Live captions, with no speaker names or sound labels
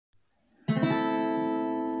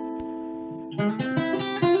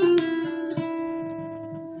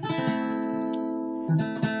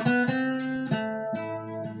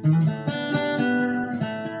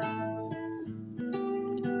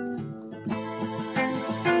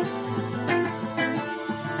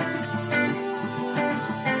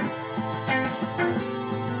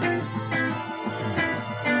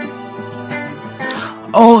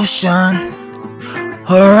ocean.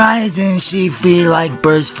 Horizon, she free like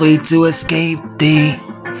birds flee to escape thee.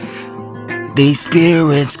 These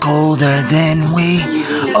spirits colder than we.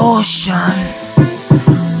 Ocean.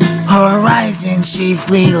 Horizon, she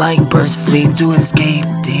flee like birds flee to escape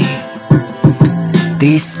thee.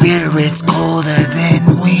 These spirits colder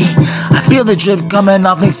than we. I feel the drip coming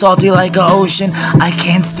off me, salty like an ocean. I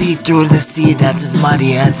can't see through the sea that's as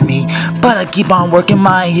muddy as me, but I keep on working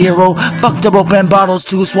my hero. Fucked up open bottles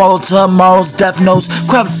to swallow tomorrow's death notes.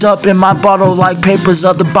 Crept up in my bottle like papers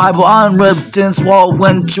of the Bible. Unripped and swallowed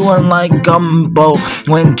when chewing like gumbo.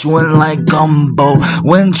 When chewing like gumbo.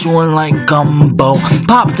 When chewing like gumbo.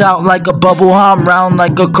 Popped out like a bubble, I'm round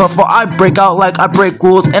like a curfew. I break out like I break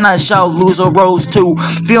rules, and I shall lose a rose too.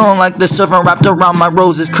 Feeling like the servant wrapped around my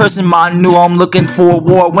roses, cursing my new. I'm looking for a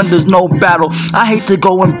war when there's no battle. I hate to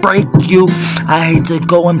go and break you. I hate to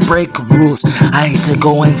go and break rules. I hate to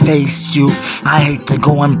go and face you. I hate to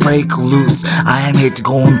go and break loose. I hate to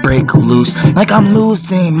go and break loose. Like I'm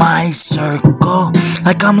losing my circle.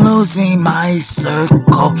 Like I'm losing my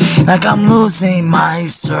circle. Like I'm losing my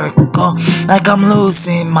circle. Like I'm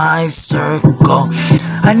losing my circle.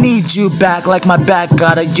 I need you back like my back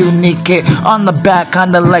got a unique hit on the back,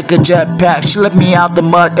 kinda like a jetpack. She let me out the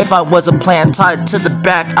mud if I was a plant, tied to the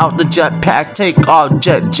back out the jetpack. Take off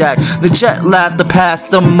jet jack. The jet laughed to pass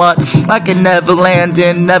the mud like a Neverland.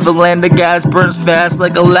 In Neverland the gas burns fast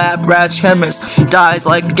like a lab rash. Chemist dies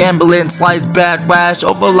like gambling, slice bad rash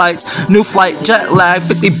over lights. New flight, jet lag,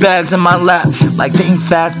 50 bags in my lap like think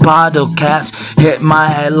fast bottle caps. Hit my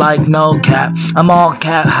head like no cap. I'm all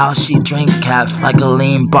cap, how she drink caps like a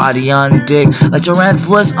lean body undick, like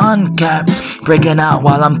tarantulas uncapped. Breaking out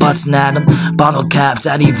while I'm busting at them. Bottle caps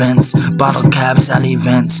at events. Bottle caps at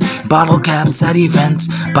events. Bottle caps at events.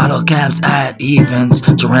 Bottle caps at events.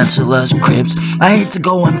 Tarantulas, cribs. I hate to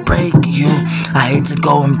go and break you. I hate to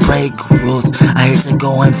go and break rules. I hate to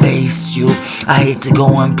go and face you. I hate to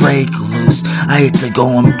go and break loose. I hate to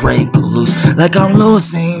go and break loose. Like I'm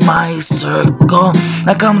losing my circle.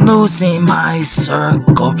 Like I'm losing my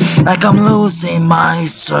circle. Like I'm losing my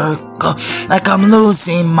circle. Like I'm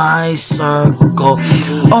losing my circle.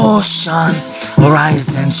 Ocean.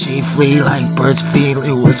 Horizon, she flee like birds feel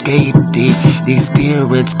to escape thee. These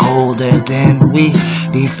spirits colder than we.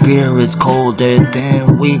 These spirits colder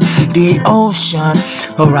than we. The ocean.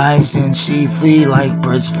 Horizon, she flee like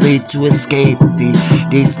birds flee to escape thee.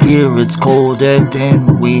 These spirits colder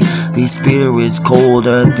than we. These spirits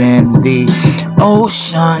colder than the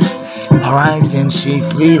ocean. Horizon, she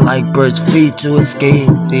flee like birds flee to escape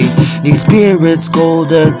thee. These spirits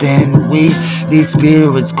colder than we. These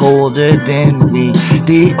spirits colder than we.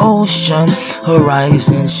 The ocean.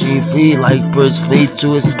 Horizon, she flee like birds flee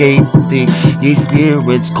to escape thee. These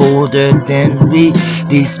spirits colder than we.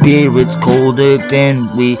 These spirits colder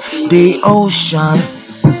than we. The ocean.